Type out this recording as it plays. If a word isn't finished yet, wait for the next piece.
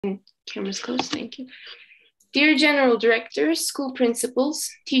Cameras close, thank you. Dear General Director, school principals,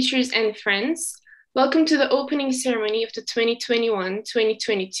 teachers, and friends, welcome to the opening ceremony of the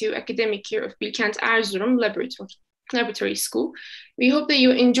 2021-2022 academic year of Bilkent Erzurum Laboratory School. We hope that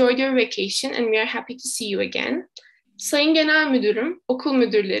you enjoyed your vacation and we are happy to see you again. Sayın Genel Müdürüm, okul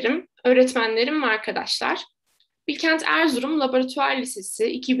müdürlerim, öğretmenlerim ve arkadaşlar, Bilkent Erzurum Laboratuvar Lisesi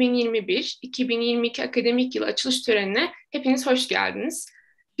 2021-2022 akademik yılı açılış törenine hepiniz hoş geldiniz.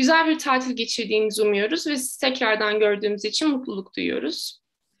 Güzel bir tatil geçirdiğinizi umuyoruz ve sizi tekrardan gördüğümüz için mutluluk duyuyoruz.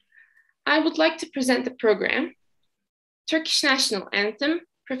 I would like to present the program, Turkish National Anthem,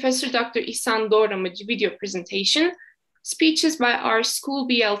 Professor Dr. İhsan Doğramacı video presentation, speeches by our school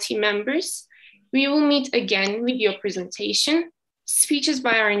BLT members, we will meet again video presentation, speeches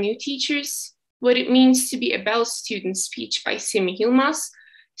by our new teachers, what it means to be a Bell student speech by Semih Yılmaz,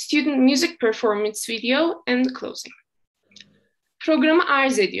 student music performance video, and the closing. Programı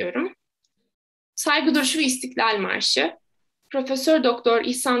arz ediyorum. Saygı Duruşu ve İstiklal Marşı, Profesör Doktor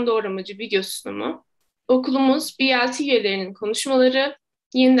İhsan Doğramacı video sunumu, okulumuz BLT üyelerinin konuşmaları,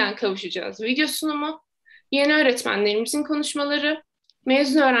 yeniden kavuşacağız video sunumu, yeni öğretmenlerimizin konuşmaları,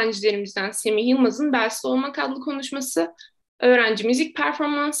 mezun öğrencilerimizden Semih Yılmaz'ın Belsi Olmak adlı konuşması, öğrenci müzik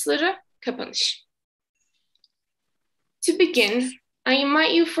performansları, kapanış. To begin, I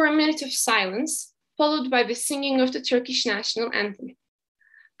invite you for a minute of silence, followed by the singing of the Turkish National Anthem.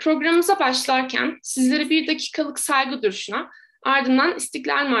 Programımıza başlarken sizleri bir dakikalık saygı duruşuna, ardından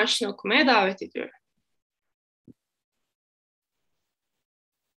İstiklal Marşı'nı okumaya davet ediyorum.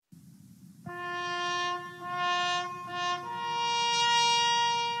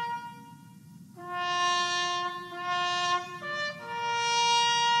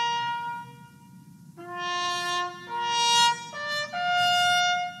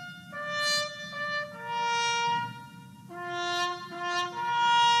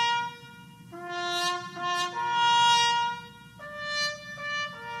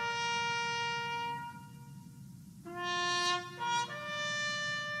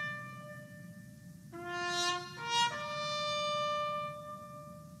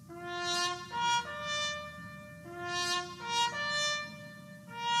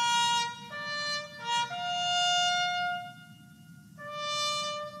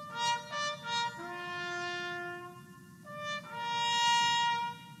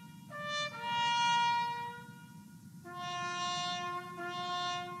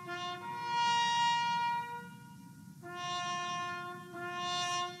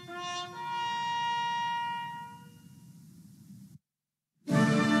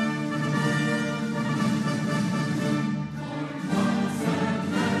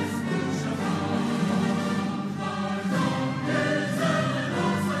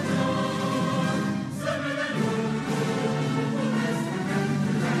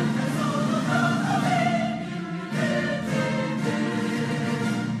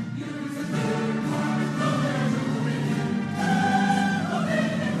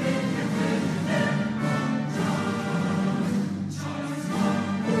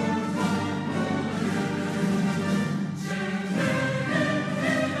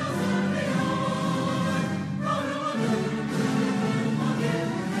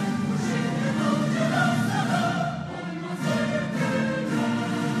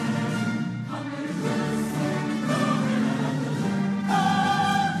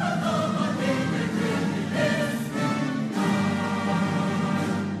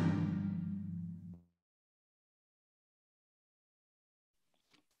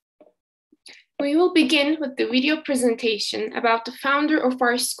 We will begin with the video presentation about the founder of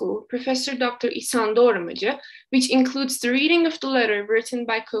our school, Professor Dr. İhsan Doğramacı, which includes the reading of the letter written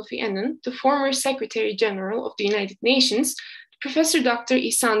by Kofi Annan, the former Secretary General of the United Nations, Professor Dr.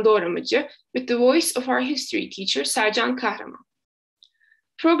 İhsan Doğramacı, with the voice of our history teacher, Sercan Kahraman.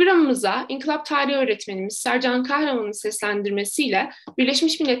 Programımıza İnkılap Tarihi öğretmenimiz Sercan Kahraman'ın seslendirmesiyle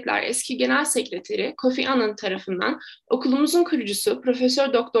Birleşmiş Milletler Eski Genel Sekreteri Kofi Annan tarafından okulumuzun kurucusu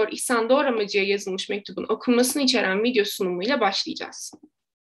Profesör Doktor İhsan Doğramacı'ya yazılmış mektubun okunmasını içeren video sunumuyla başlayacağız.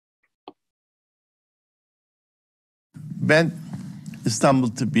 Ben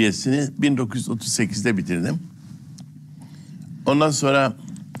İstanbul Tıbbiyesi'ni 1938'de bitirdim. Ondan sonra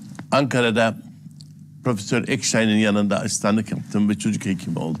Ankara'da Profesör Ekşay'ın yanında asistanlık yaptım ve çocuk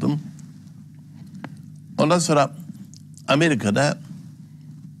hekimi oldum. Ondan sonra Amerika'da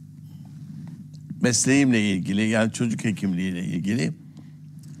mesleğimle ilgili, yani çocuk hekimliğiyle ilgili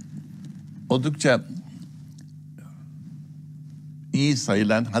oldukça iyi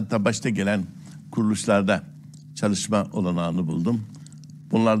sayılan, hatta başta gelen kuruluşlarda çalışma olanağını buldum.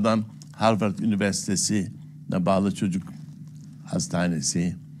 Bunlardan Harvard Üniversitesi'ne bağlı çocuk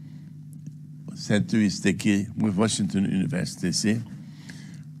hastanesi, St. Louis'teki Washington Üniversitesi.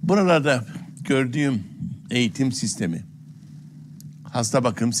 Buralarda gördüğüm eğitim sistemi, hasta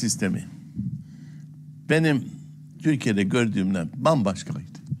bakım sistemi benim Türkiye'de gördüğümden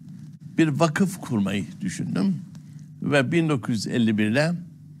bambaşkaydı. Bir vakıf kurmayı düşündüm ve 1951'de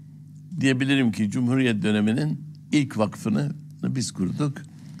diyebilirim ki Cumhuriyet döneminin ilk vakfını biz kurduk.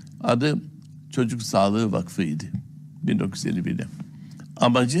 Adı Çocuk Sağlığı Vakfı'ydı 1951'de.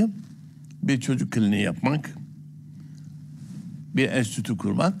 Amacı bir çocuk kliniği yapmak, bir enstitü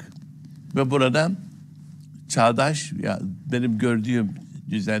kurmak ve burada çağdaş, ya benim gördüğüm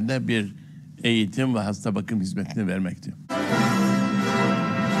düzende bir eğitim ve hasta bakım hizmetini vermekti.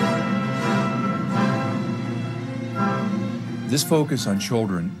 This focus on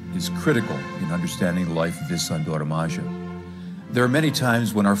children is critical in understanding the life of his son Doramaja. There are many times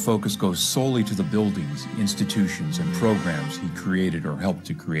when our focus goes solely to the buildings, institutions, and programs he created or helped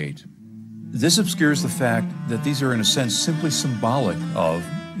to create. This obscures the fact that these are in a sense simply symbolic of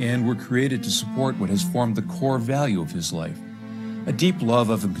and were created to support what has formed the core value of his life, a deep love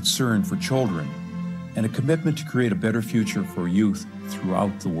of and concern for children, and a commitment to create a better future for youth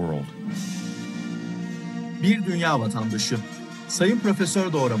throughout the world. Bir dünya vatandaşı, Sayın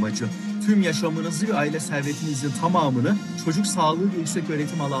Profesör Doğramacı, tüm yaşamınızı ve aile servetinizin tamamını çocuk sağlığı ve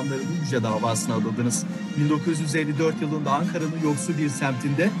yükseköğretim alanlarının yüce davasına adadınız. 1954 yılında Ankara'nın yoksul bir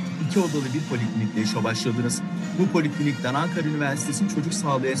semtinde 2 odalı bir poliklinikle işe başladınız. Bu poliklinikten Ankara Üniversitesi'nin Çocuk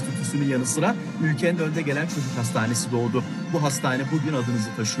Sağlığı Enstitüsü'nün yanı sıra ülkenin önde gelen çocuk hastanesi doğdu. Bu hastane bugün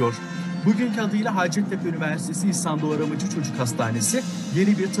adınızı taşıyor. Bugünkü adıyla Hacettepe Üniversitesi İhsan Doğramacı Çocuk Hastanesi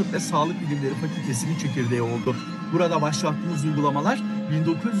yeni bir tıp ve sağlık bilimleri fakültesinin çekirdeği oldu. Burada başlattığınız uygulamalar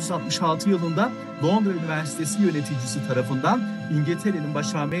 1966 yılında Londra Üniversitesi yöneticisi tarafından İngiltere'nin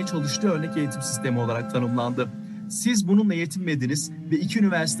başarmaya çalıştığı örnek eğitim sistemi olarak tanımlandı. Siz bununla yetinmediniz ve 2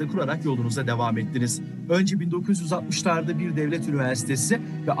 üniversite kurarak yolunuza devam ettiniz. Önce 1960'larda bir devlet üniversitesi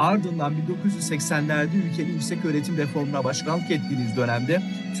ve ardından 1980'lerde ülkenin yükseköğretim reformuna başkanlık ettiğiniz dönemde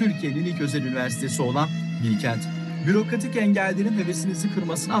Türkiye'nin ilk özel üniversitesi olan Bilkent. Bürokratik engellerin hevesinizi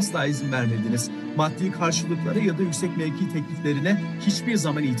kırmasına asla izin vermediniz. Maddi karşılıklara ya da yüksek mevki tekliflerine hiçbir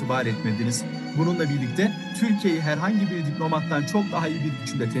zaman itibar etmediniz. Bununla birlikte Türkiye'yi herhangi bir diplomattan çok daha iyi bir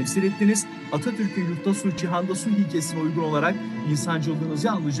biçimde temsil ettiniz. Atatürk'ün yurtta sulh, cihanda sulh ilkesine uygun olarak insancılığınız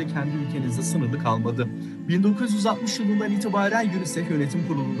yalnızca kendi ülkenizde sınırlı kalmadı. 1960 yılından itibaren UNICEF Yönetim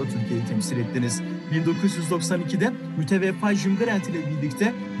Kurulu'nda Türkiye'yi temsil ettiniz. 1992'de müteveffa Jim Grant ile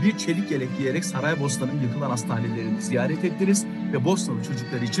birlikte bir çelik yelek giyerek Saraybosna'nın yıkılan hastanelerini ziyaret ettiniz ve Bosnalı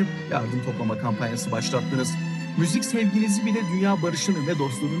çocuklar için yardım toplama kampanyası başlattınız. Müzik sevginizi bile dünya barışının ve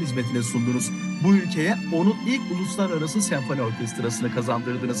dostluğunun hizmetine sundunuz. Bu ülkeye onun ilk uluslararası senfoni orkestrasını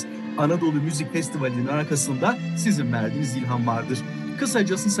kazandırdınız. Anadolu Müzik Festivali'nin arkasında sizin verdiğiniz ilham vardır.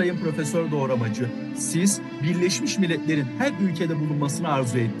 Kısacası Sayın Profesör Doğramacı, siz Birleşmiş Milletler'in her ülkede bulunmasını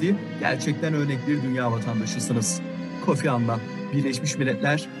arzu ettiği gerçekten örnek bir dünya vatandaşısınız. Kofi Annan, Birleşmiş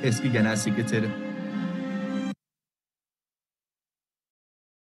Milletler eski Genel Sekreteri.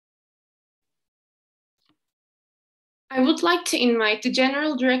 I would like to invite the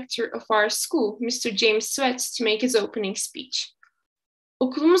General Director of our school, Mr. James Sweats, to make his opening speech.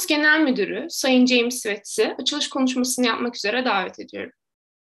 Okulumuz Genel Müdürü Sayın James Sweats'i açılış konuşmasını yapmak üzere davet ediyorum.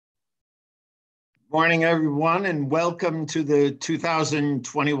 Morning, everyone, and welcome to the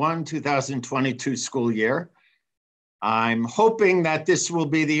 2021-2022 school year. I'm hoping that this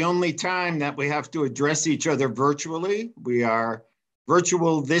will be the only time that we have to address each other virtually. We are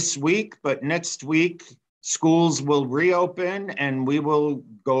virtual this week, but next week, schools will reopen and we will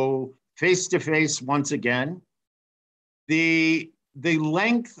go face-to-face once again. The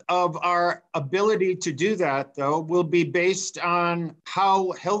length of our ability to do that, though, will be based on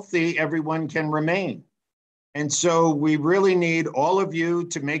how healthy everyone can remain. And so we really need all of you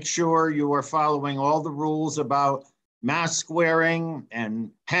to make sure you are following all the rules about mask wearing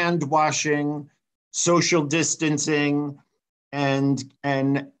and hand washing, social distancing, and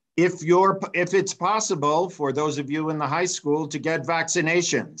if it's possible for those of you in the high school to get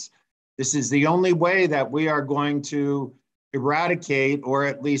vaccinations. This is the only way that we are going to eradicate or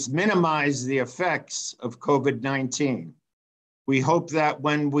at least minimize the effects of COVID-19. We hope that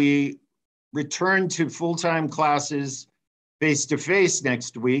when we return to full-time classes face-to-face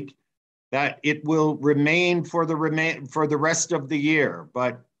next week, that it will remain for the rest of the year,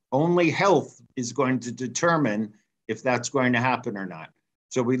 but only health is going to determine if that's going to happen or not.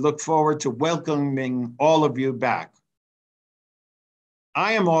 So we look forward to welcoming all of you back.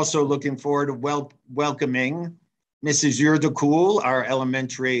 I am also looking forward to welcoming Mrs. Yurdakul, our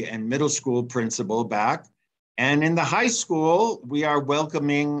elementary and middle school principal, back, And in the high school, we are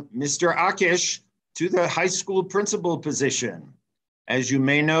welcoming Mr. Akish to the high school principal position. As you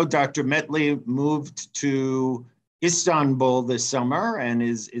may know, Dr. Metli moved to Istanbul this summer and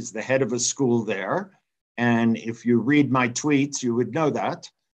is the head of a school there. And if you read my tweets, you would know that.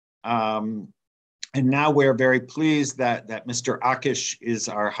 And now we're very pleased that Mr. Akish is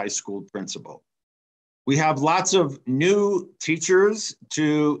our high school principal. We have lots of new teachers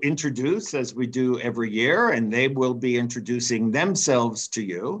to introduce, as we do every year, and they will be introducing themselves to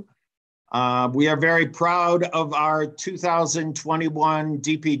you. We are very proud of our 2021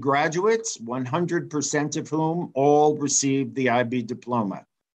 DP graduates, 100% of whom all received the IB diploma.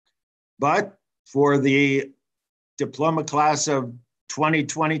 But for the diploma class of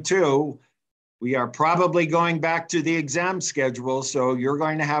 2022, we are probably going back to the exam schedule, so you're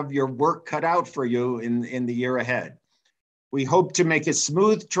going to have your work cut out for you in the year ahead. We hope to make a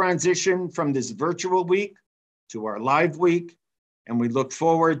smooth transition from this virtual week to our live week, and we look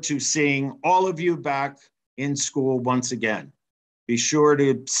forward to seeing all of you back in school once again. Be sure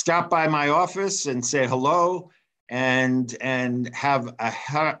to stop by my office and say hello and have a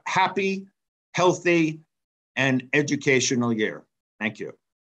happy, healthy, and educational year. Thank you.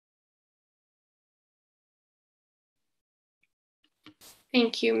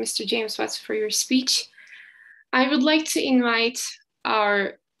 Thank you, Mr. James Watts, for your speech. I would like to invite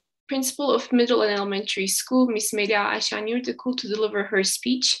our principal of middle and elementary school, Miss Melia Ayşen Yurdakul, to deliver her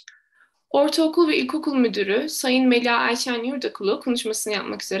speech. Ortaokul ve ilkokul müdürü Sayın Melia Ayşen Yurdakul'u konuşmasını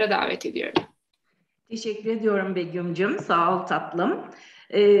yapmak üzere davet ediyorum. Teşekkür ediyorum Begüm'cüm. Sağ ol tatlım.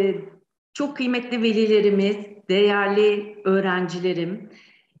 Çok kıymetli velilerimiz, değerli öğrencilerim,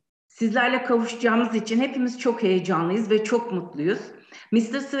 sizlerle kavuşacağımız için hepimiz çok heyecanlıyız ve çok mutluyuz.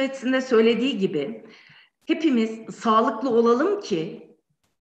 Mr. Svets'in de söylediği gibi hepimiz sağlıklı olalım ki,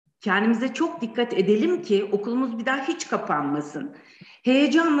 kendimize çok dikkat edelim ki okulumuz bir daha hiç kapanmasın.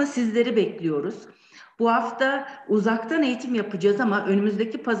 Heyecanla sizleri bekliyoruz. Bu hafta uzaktan eğitim yapacağız ama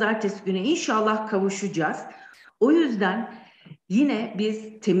önümüzdeki pazartesi günü inşallah kavuşacağız. O yüzden yine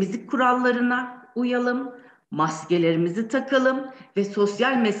biz temizlik kurallarına uyalım, maskelerimizi takalım ve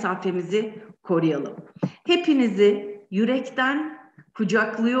sosyal mesafemizi koruyalım. Hepinizi yürekten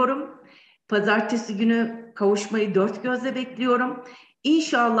kucaklıyorum. Pazartesi günü kavuşmayı dört gözle bekliyorum.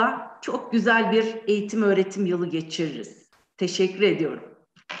 İnşallah çok güzel bir eğitim öğretim yılı geçiririz. Teşekkür ediyorum.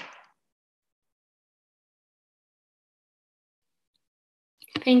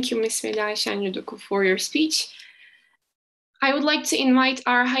 Thank you, Ms. Melia Ayşen Yurdakul, for your speech. I would like to invite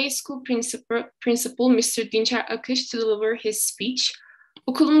our high school principal, Mr. Dinçer Akış, to deliver his speech.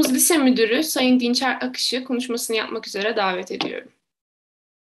 Okulumuz lise müdürü Sayın Dinçer Akış'ı konuşmasını yapmak üzere davet ediyorum.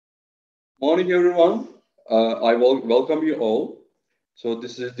 Morning, everyone. I welcome you all. So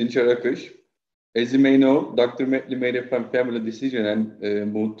this is Dinçer Akış. As you may know, Dr. Metli made a family decision and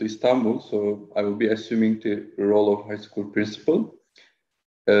moved to Istanbul. So I will be assuming the role of high school principal.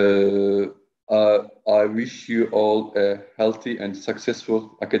 I wish you all a healthy and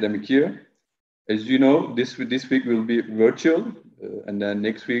successful academic year. As you know, this week will be virtual, and then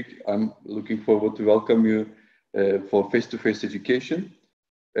next week I'm looking forward to welcome you for face-to-face education.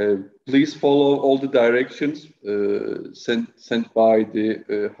 Please follow all the directions sent by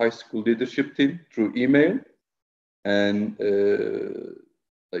the high school leadership team through email, and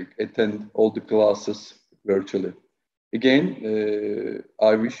attend all the classes virtually. Again,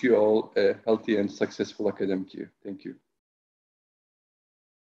 I wish you all a healthy and successful academic year. Thank you.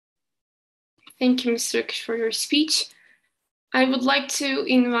 Thank you, Mr. Akış, for your speech. I would like to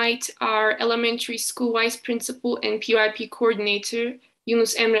invite our elementary school vice principal and PYP coordinator,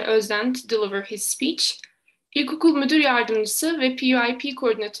 Yunus Emre Özden, to deliver his speech. İlkokul müdür yardımcısı ve PYP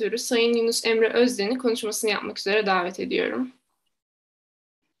koordinatörü Sayın Yunus Emre Özden'i konuşmasını yapmak üzere davet ediyorum.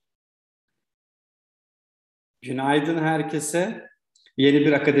 Günaydın herkese. Yeni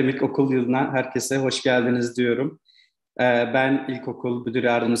bir akademik okul yılına herkese hoş geldiniz diyorum. Ben İlkokul Müdür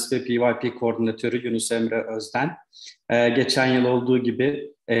Yardımcısı ve PYP Koordinatörü Yunus Emre Özden. Geçen yıl olduğu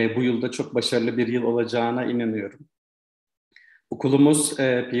gibi bu yılda çok başarılı bir yıl olacağına inanıyorum. Okulumuz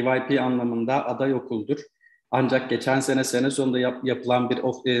PYP anlamında aday okuldur. Ancak geçen sene sonunda yapılan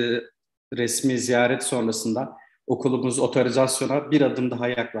bir resmi ziyaret sonrasında okulumuz otorizasyona bir adım daha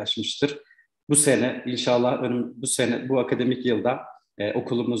yaklaşmıştır. Bu sene inşallah bu akademik yılda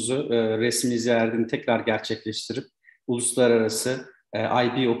okulumuzu resmi ziyaretini tekrar gerçekleştirip uluslararası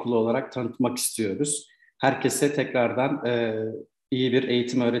IB okulu olarak tanıtmak istiyoruz. Herkese tekrardan iyi bir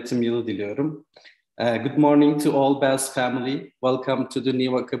eğitim öğretim yılı diliyorum. Good morning to all Bells family. Welcome to the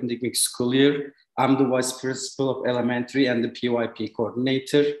new academic school year. I'm the Vice Principal of Elementary and the PYP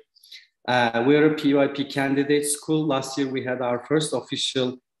Coordinator. We're a PYP candidate school. Last year we had our first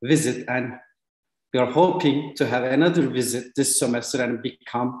official visit, and we are hoping to have another visit this semester and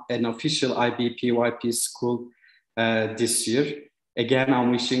become an official IB PYP school this year. Again,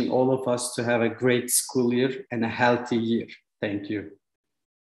 I'm wishing all of us to have a great school year and a healthy year. Thank you.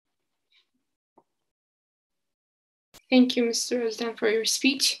 Thank you, Mr. Özden, for your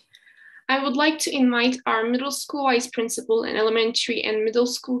speech. I would like to invite our middle school vice principal and elementary and middle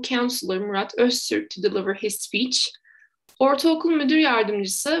school counselor Murat Öztürk to deliver his speech. Ortaokul müdür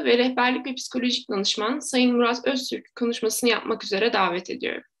yardımcısı ve rehberlik ve psikolojik danışman Sayın Murat Öztürk konuşmasını yapmak üzere davet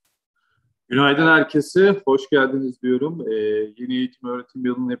ediyorum. Günaydın herkese, hoş geldiniz diyorum. Yeni eğitim öğretim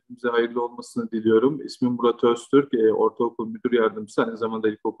yılının hepimize hayırlı olmasını diliyorum. İsmim Murat Öztürk, ortaokul müdür yardımcısı, aynı zamanda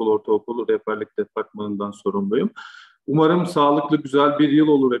ilkokul, ortaokul rehberlik departmanından sorumluyum. Umarım sağlıklı, güzel bir yıl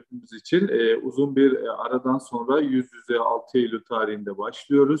olur hepimiz için. Uzun bir aradan sonra yüz yüze 6 Eylül tarihinde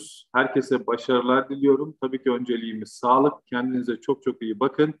başlıyoruz. Herkese başarılar diliyorum. Tabii ki önceliğimiz sağlık. Kendinize çok çok iyi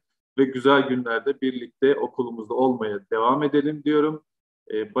bakın ve güzel günlerde birlikte okulumuzda olmaya devam edelim diyorum.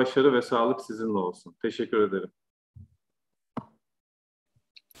 Başarı ve sağlık sizinle olsun. Teşekkür ederim.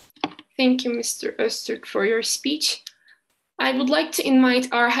 Thank you, Mr. Öztürk, for your speech. I would like to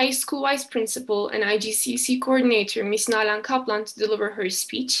invite our high school vice principal and IGCC coordinator, Ms. Nalan Kaplan, to deliver her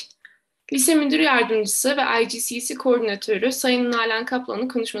speech. Lise müdür yardımcısı ve IGCC koordinatörü Sayın Nalan Kaplan'ın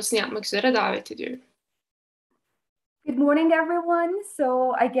konuşmasını yapmak üzere davet ediyorum. Good morning, everyone.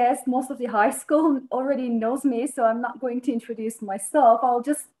 So I guess most of the high school already knows me, so I'm not going to introduce myself. I'll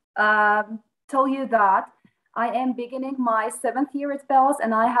just tell you that I am beginning my 7th year at Bells,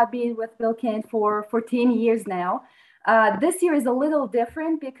 and I have been with Bilkent for 14 years now. This year is a little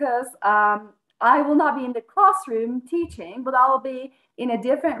different because I will not be in the classroom teaching, but I'll be in a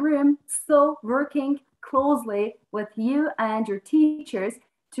different room, still working closely with you and your teachers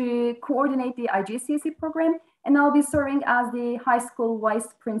to coordinate the IGCC program, and I'll be serving as the high school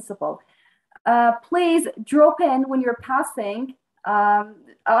vice principal. Please drop in when you're passing.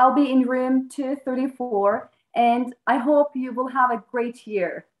 I'll be in room 234, and I hope you will have a great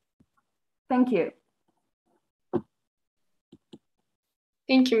year. Thank you.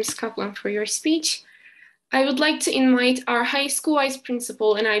 Thank you, Ms. Kaplan, for your speech. I would like to invite our high school vice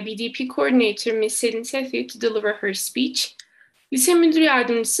principal and IBDP coordinator, Ms. Selin Sefi, to deliver her speech. Lise müdür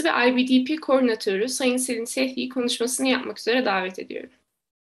yardımcısı ve IBDP koordinatörü Sayın Selin Sefi'yi konuşmasını yapmak üzere davet ediyorum.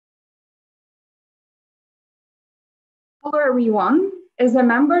 Hello, everyone. As a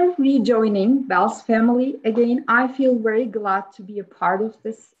member rejoining Bell's family, again, I feel very glad to be a part of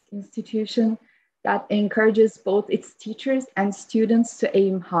this institution that encourages both its teachers and students to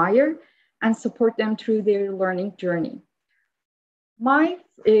aim higher and support them through their learning journey. My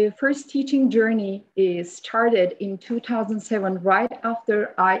first teaching journey started in 2007, right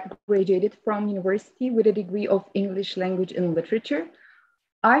after I graduated from university with a degree of English language and literature.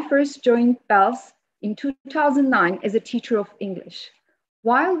 I first joined Bells in 2009 as a teacher of English.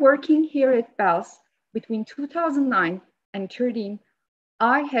 While working here at Bells between 2009 and 2013,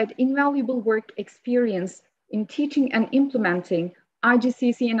 I had invaluable work experience in teaching and implementing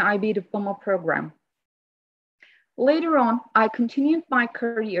IGCC and IB diploma program. Later on, I continued my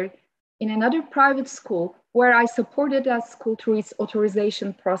career in another private school where I supported that school through its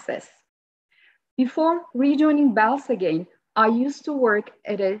authorization process. Before rejoining Bells again, I used to work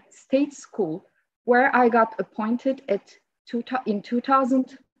at a state school where I got appointed in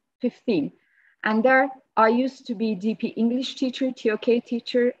 2015. And there I used to be DP English teacher, TOK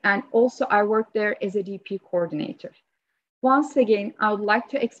teacher, and also I worked there as a DP coordinator. Once again, I would like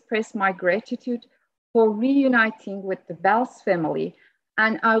to express my gratitude for reuniting with the Bells family.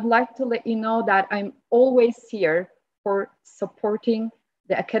 And I would like to let you know that I'm always here for supporting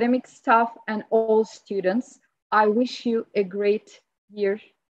the academic staff and all students. I wish you a great year.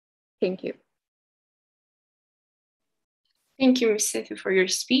 Thank you. Thank you, Ms. Sefi, for your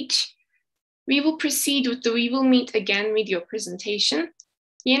speech. We will proceed with the We Will Meet Again video presentation.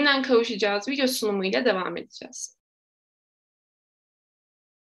 Yeniden kavuşacağız video sunumuyla devam edeceğiz.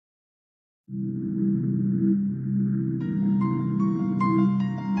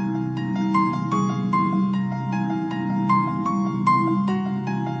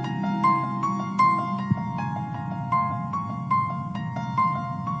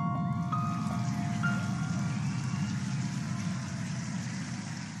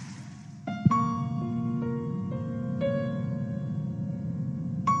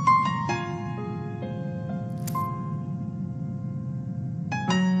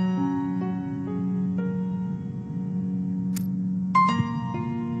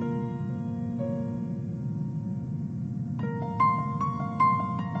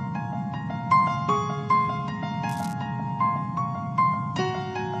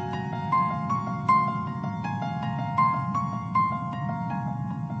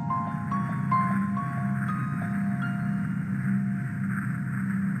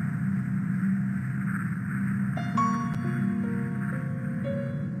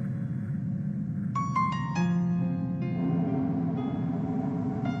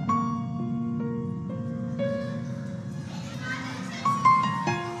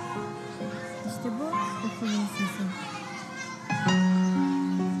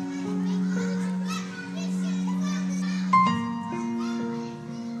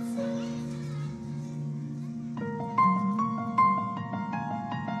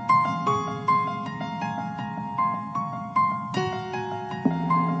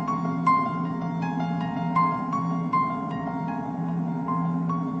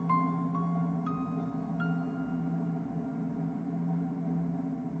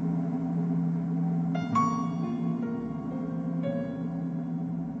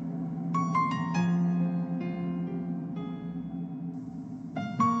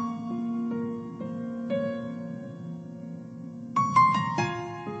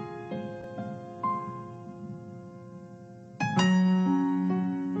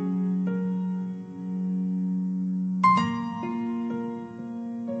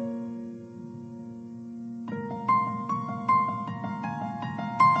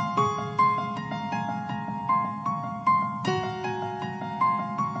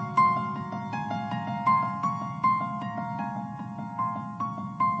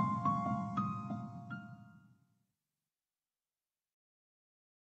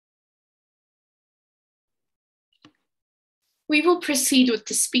 We will proceed with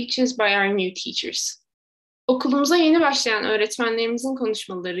the speeches by our new teachers. Okulumuza yeni başlayan öğretmenlerimizin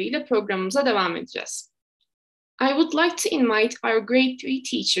konuşmalarıyla programımıza devam edeceğiz. I would like to invite our grade 3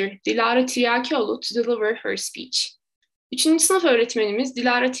 teacher, Dilara Tiryakioğlu, to deliver her speech. 3. sınıf öğretmenimiz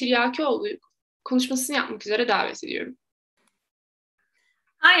Dilara Tiryakioğlu'yu konuşmasını yapmak üzere davet ediyorum.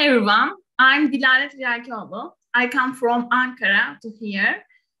 Hi everyone, I'm Dilara Tiryakioğlu. I come from Ankara to here.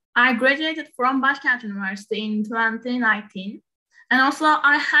 I graduated from Bilkent University in 2019. And also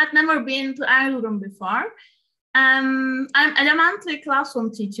I had never been to Erzurum before. I'm elementary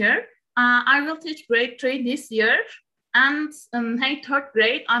classroom teacher. I will teach grade 3 this year. And hey, third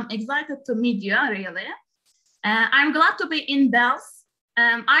grade, I'm excited to meet you, really. I'm glad to be in Bells.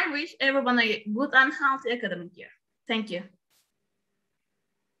 I wish everyone a good and healthy academic year. Thank you.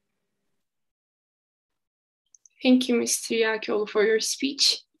 Thank you, Ms. Tiryakioğlu, for your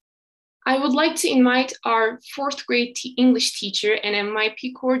speech. I would like to invite our 4th grade English teacher and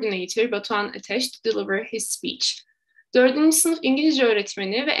MIP coordinator, Batuhan Ateş, to deliver his speech. 4. sınıf İngilizce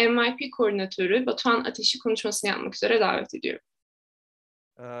öğretmeni ve MIP koordinatörü Batuhan Ateş'i konuşmasını yapmak üzere davet ediyorum.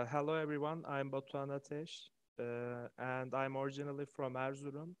 Hello everyone, I'm Batuhan Ateş, and I'm originally from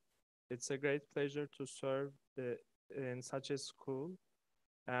Erzurum. It's a great pleasure to serve in such a school,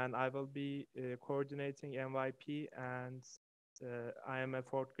 and I will be coordinating MYP, and I am a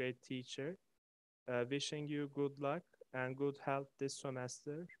 4th grade teacher. Wishing you good luck and good health this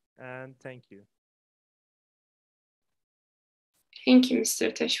semester, and thank you. Thank you, Mr.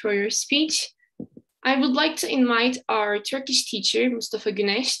 Ateş, for your speech. I would like to invite our Turkish teacher, Mustafa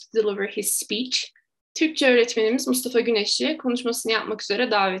Güneş, to deliver his speech. Türkçe öğretmenimiz Mustafa Güneş'i konuşmasını yapmak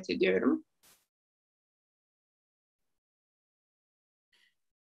üzere davet ediyorum.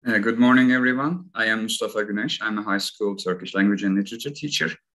 Good morning, everyone. I am Mustafa Güneş. I'm a high school Turkish language and literature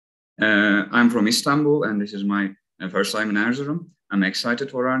teacher. I'm from Istanbul, and this is my first time in Erzurum. I'm excited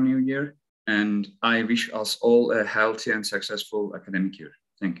for our new year, and I wish us all a healthy and successful academic year.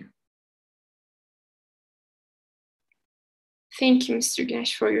 Thank you. Thank you, Mr.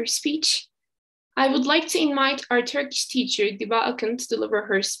 Güneş, for your speech. I would like to invite our Turkish teacher, Diba Akın, to deliver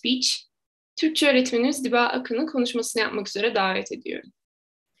her speech. Türkçe öğretmenimiz Diba Akın'ı konuşmasını yapmak üzere davet ediyorum.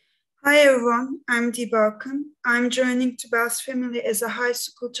 Hi everyone, I'm Diba Akın. I'm joining to Bells family as a high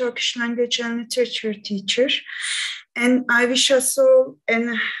school Turkish language and literature teacher. And I wish us all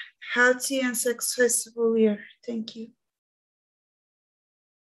a healthy and successful year. Thank you.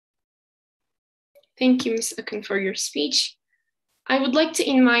 Thank you, Ms. Akın, for your speech. I would like to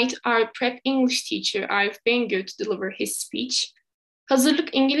invite our prep English teacher, Arif Bengü, to deliver his speech.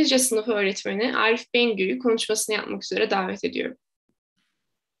 Hazırlık İngilizce sınıfı öğretmeni Arif Bengü'yü konuşmasını yapmak üzere davet ediyorum.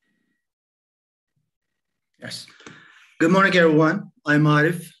 Yes. Good morning, everyone. I'm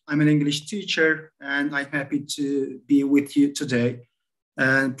Arif. I'm an English teacher, and I'm happy to be with you today.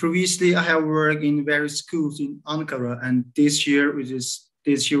 And previously, I have worked in various schools in Ankara, and this year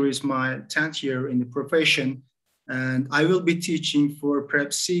is my 10th year in the profession. And I will be teaching for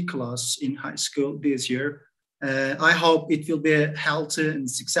Prep C class in high school this year. I hope it will be a healthy and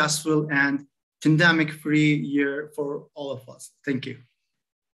successful and pandemic-free year for all of us. Thank you.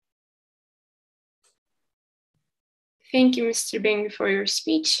 Thank you, Mr. Bengü, for your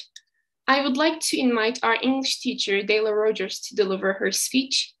speech. I would like to invite our English teacher, Dayla Rogers, to deliver her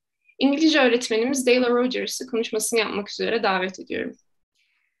speech. İngilizce öğretmenimiz Dayla Rogers'ı konuşmasını yapmak üzere davet ediyorum.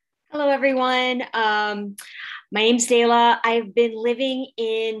 Hello, everyone. My name's Dayla. I've been living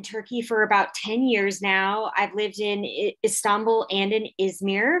in Turkey for about 10 years now. I've lived in Istanbul and in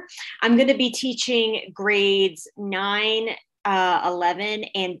Izmir. I'm going to be teaching grades 9, 11,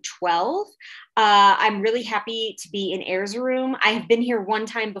 and 12. I'm really happy to be in Erzurum. I have been here one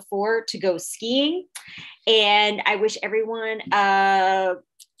time before to go skiing, and I wish everyone a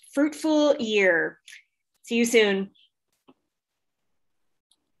fruitful year. See you soon.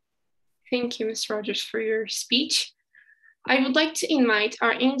 Thank you, Ms. Rogers, for your speech. I would like to invite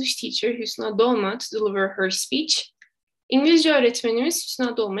our English teacher, Hüsna Dolma, to deliver her speech. İngilizce öğretmenimiz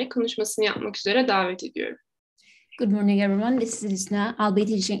Hüsna Dolma'yı konuşmasını yapmak üzere davet ediyorum. Good morning, everyone. This is Hüsna. I'll be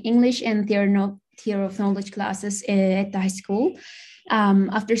teaching English and Theory of Knowledge classes at the high school.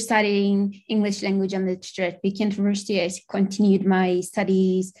 After studying English language and literature at Bilkent University, I continued my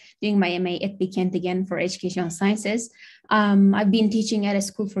studies, doing my MA at Bilkent again for educational sciences. I've been teaching at a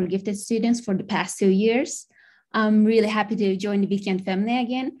school for gifted students for the past 2 years. I'm really happy to join the Bilkent family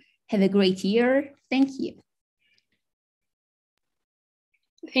again. Have a great year. Thank you.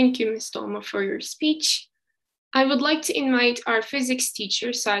 Thank you, Ms. Dolma, for your speech. I would like to invite our physics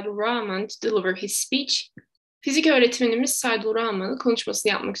teacher, Saidul Rahman, to deliver his speech. Fizik öğretmenimiz Saidul Rahman'ı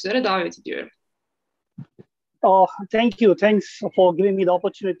konuşmasını yapmak üzere davet ediyorum. Thank you. Thanks for giving me the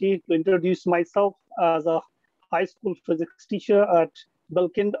opportunity to introduce myself as a high school physics teacher at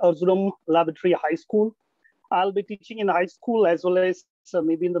Bilkent Erzurum Laboratory High School. I'll be teaching in high school as well as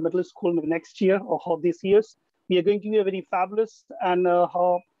maybe in the middle school maybe next year or these years. We are going to be a very fabulous and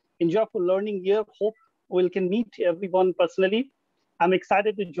enjoyable learning year. Hope we can meet everyone personally. I'm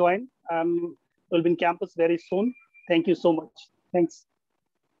excited to join. We'll be in campus very soon. Thank you so much. Thanks.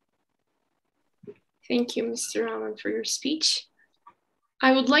 Thank you, Mr. Rahman, for your speech.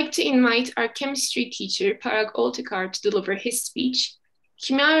 I would like to invite our chemistry teacher, Parag Oltikar, to deliver his speech.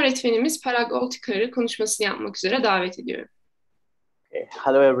 Kimya öğretmenimiz Parag Oltikar'ı konuşmasını yapmak üzere davet ediyorum. Okay.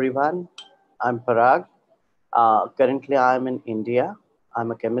 Hello, everyone. I'm Parag. Currently, I'm in India.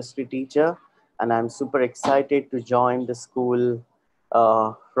 I'm a chemistry teacher, and I'm super excited to join the school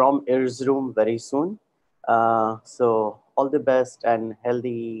from Erzurum very soon. So all the best and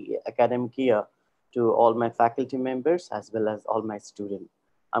healthy academic year to all my faculty members as well as all my students.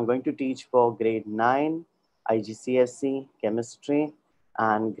 I'm going to teach for grade 9, IGCSE, chemistry,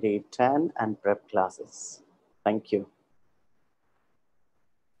 and grade 10 and prep classes. Thank you.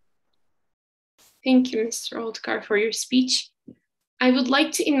 Thank you, Mr. Oltkar, for your speech. I would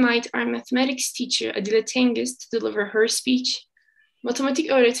like to invite our mathematics teacher, Adile Tengiz, to deliver her speech.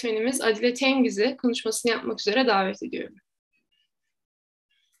 Matematik öğretmenimiz Adile Tengiz'i konuşmasını yapmak üzere davet ediyorum.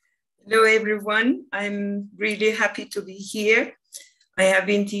 Hello, everyone. I'm really happy to be here. I have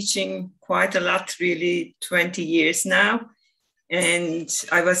been teaching quite a lot, really 20 years now. And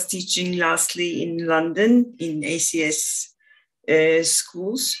I was teaching lastly in London in ACS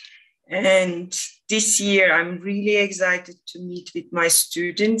schools. And this year, I'm really excited to meet with my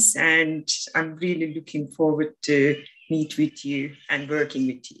students, and I'm really looking forward to meet with you and working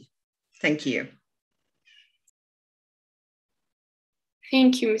with you. Thank you.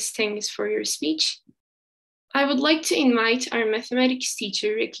 Thank you, Ms. Tengiz, for your speech. I would like to invite our mathematics teacher,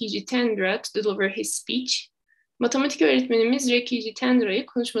 Reki Jitendra, to deliver his speech. Matematik öğretmenimiz Reki Jitendra'yı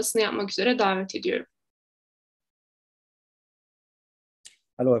konuşmasını yapmak üzere davet ediyorum.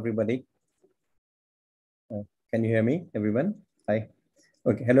 Hello, everybody. Can you hear me, everyone? Hi.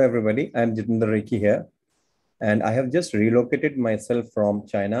 Okay. Hello, everybody. I'm Jitendra Reki here. And I have just relocated myself from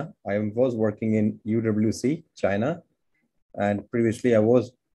China. I was working in UWC, China. And previously I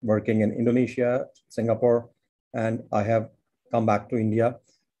was working in Indonesia, Singapore, and I have come back to India.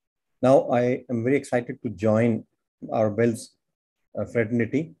 Now I am very excited to join our BELS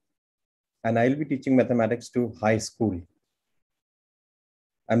fraternity, and I'll be teaching mathematics to high school.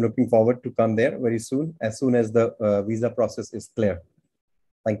 I'm looking forward to come there very soon as the visa process is clear.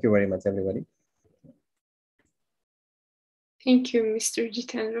 Thank you very much, everybody. Thank you, Mr.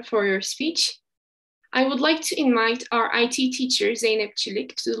 Jitendra, for your speech. I would like to invite our IT teacher, Zeynep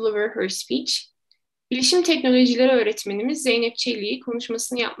Çelik, to deliver her speech. Bilişim teknolojileri öğretmenimiz Zeynep Çelik'i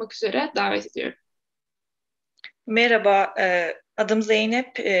konuşmasını yapmak üzere davet ediyorum. Merhaba, adım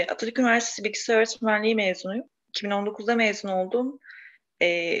Zeynep. Atatürk Üniversitesi Bilgisayar Öğretmenliği mezunuyum. 2019'da mezun oldum.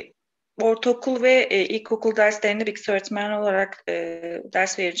 Ortaokul ve ilkokul derslerinde bilgisayar öğretmeni olarak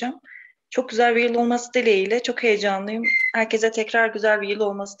ders vereceğim. Çok güzel bir yıl olması dileğiyle, çok heyecanlıyım. Herkese tekrar güzel bir yıl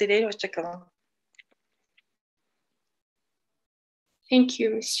olması dileğiyle, hoşçakalın. Thank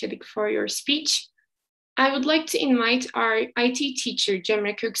you, Ms. Çelik, for your speech. I would like to invite our IT teacher,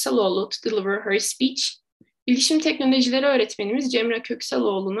 Cemre Köksaloğlu, to deliver her speech. Bilişim teknolojileri öğretmenimiz Cemre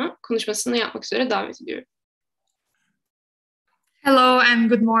Köksaloğlu'nu konuşmasını yapmak üzere davet ediyorum. Hello and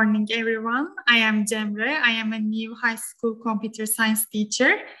good morning, everyone. I am Cemre. I am a new high school computer science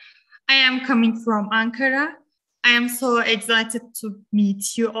teacher. I am coming from Ankara. I am so excited to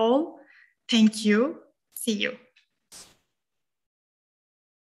meet you all. Thank you. See you.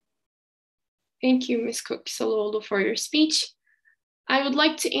 Thank you, Ms. Köksaloğlu, for your speech. I would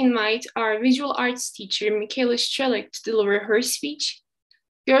like to invite our visual arts teacher, Michaela Strelek, to deliver her speech.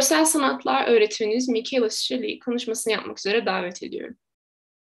 Görsel sanatlar öğretmenimiz Michaela Strelek'i konuşmasını yapmak üzere davet ediyorum.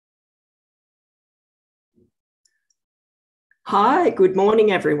 Hi, good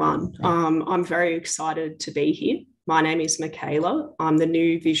morning, everyone. I'm very excited to be here. My name is Michaela. I'm the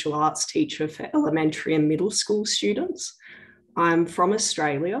new visual arts teacher for elementary and middle school students. I'm from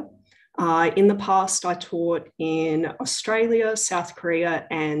Australia. In the past, I taught in Australia, South Korea,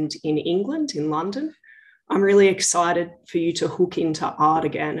 and in England, in London. I'm really excited for you to hook into art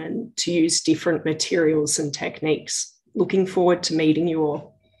again and to use different materials and techniques. Looking forward to meeting you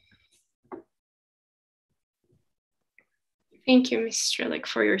all. Thank you, Ms. Strelek,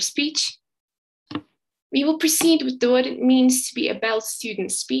 for your speech. We will proceed with what it means to be a BELS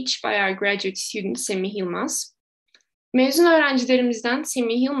student speech by our graduate student, Semih Yılmaz. Mezun öğrencilerimizden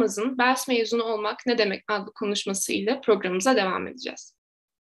Semih Yılmaz'ın BELS mezunu olmak ne demek adlı konuşmasıyla programımıza devam edeceğiz.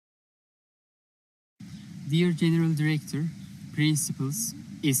 Dear General Director, principals,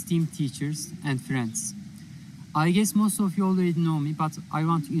 esteemed teachers, and friends. I guess most of you already know me, but I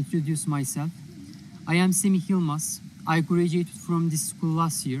want to introduce myself. I am Semih Yılmaz. I graduated from this school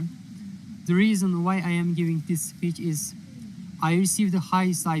last year. The reason why I am giving this speech is I received the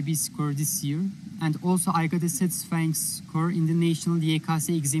highest IB score this year, and also I got a satisfying score in the national YKS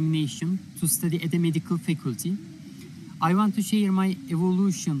examination to study at the medical faculty. I want to share my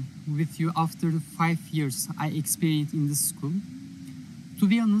evolution with you after the 5 years I experienced in the school. To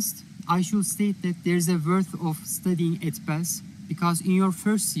be honest, I should state that there's a worth of studying at BELS because in your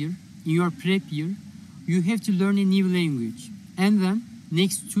first year, in your prep year, you have to learn a new language. And then,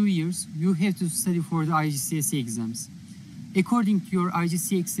 next 2 years, you have to study for the IGCSE exams. According to your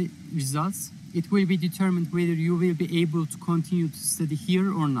IGCSE results, it will be determined whether you will be able to continue to study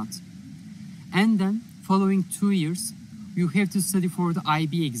here or not. And then, following 2 years, you have to study for the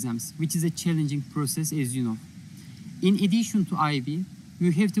IB exams, which is a challenging process, as you know. In addition to IB,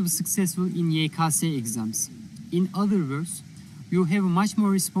 you have to be successful in YKS exams. In other words, you have much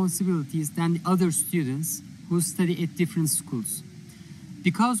more responsibilities than the other students who study at different schools.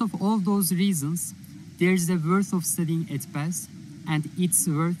 Because of all those reasons, there is a worth of studying at BELS, and its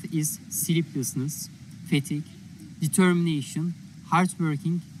worth is sleeplessness, fatigue, determination, hard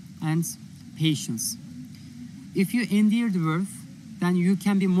working, and patience. If you endure the worth, then you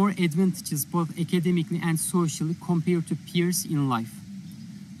can be more advantageous both academically and socially compared to peers in life.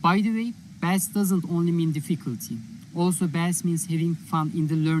 By the way, BELS doesn't only mean difficulty. Also, BELS means having fun in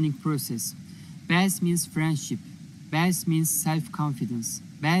the learning process. BELS means friendship. BELS means self-confidence.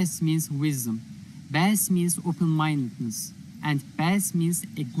 BELS means wisdom. BELS means open-mindedness. And BELS means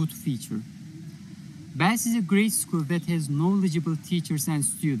a good future. BELS is a great school that has knowledgeable teachers and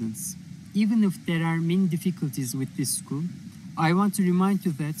students. Even if there are many difficulties with this school, I want to remind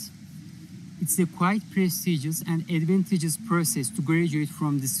you that it's a quite prestigious and advantageous process to graduate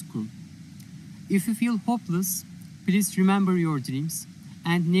from this school. If you feel hopeless, please remember your dreams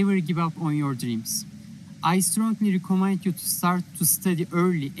and never give up on your dreams. I strongly recommend you to start to study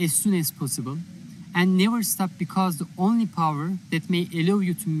early as soon as possible and never stop because the only power that may allow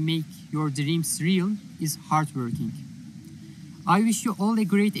you to make your dreams real is hard working. I wish you all a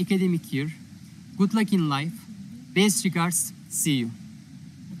great academic year. Good luck in life. Best regards. See you.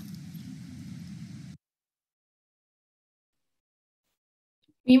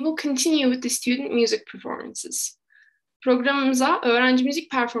 We will continue with the student music performances. Programımıza öğrenci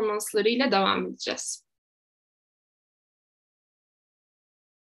müzik performanslarıyla devam edeceğiz.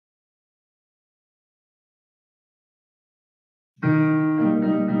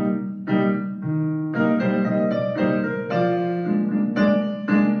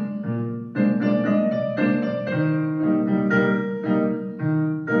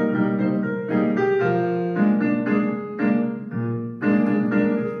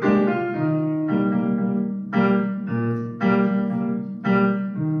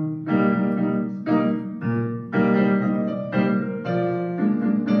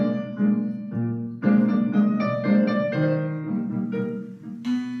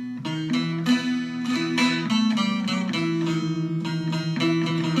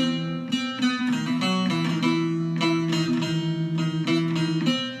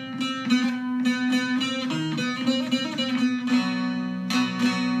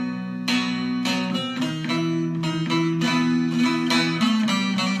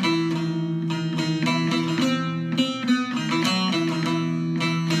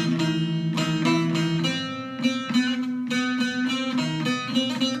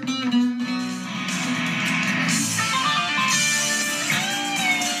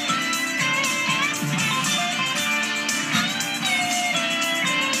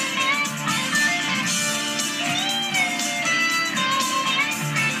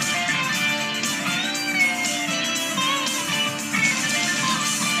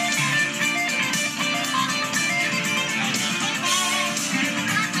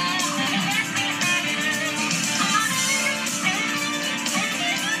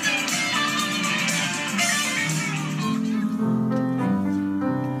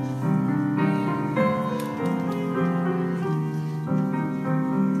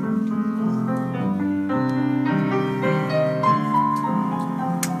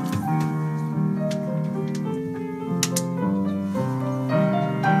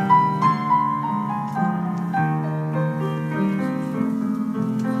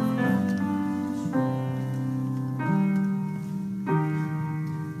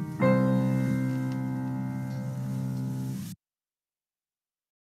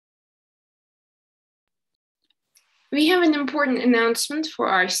 We have an important announcement for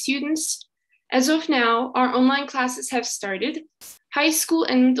our students. As of now, our online classes have started. High school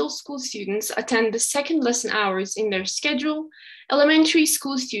and middle school students attend the second lesson hours in their schedule. Elementary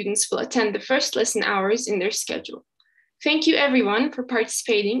school students will attend the first lesson hours in their schedule. Thank you everyone for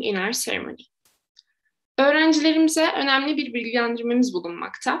participating in our ceremony. Öğrencilerimize önemli bir bilgilendirmemiz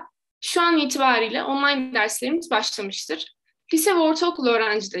bulunmakta. Şu an itibariyle online derslerimiz başlamıştır. Lise ve ortaokul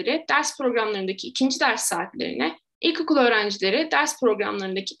öğrencileri ders programlarındaki ikinci ders saatlerine, ilkokul öğrencileri ders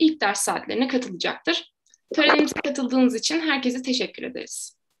programlarındaki ilk ders saatlerine katılacaktır. Törenimize katıldığınız için herkese teşekkür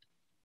ederiz.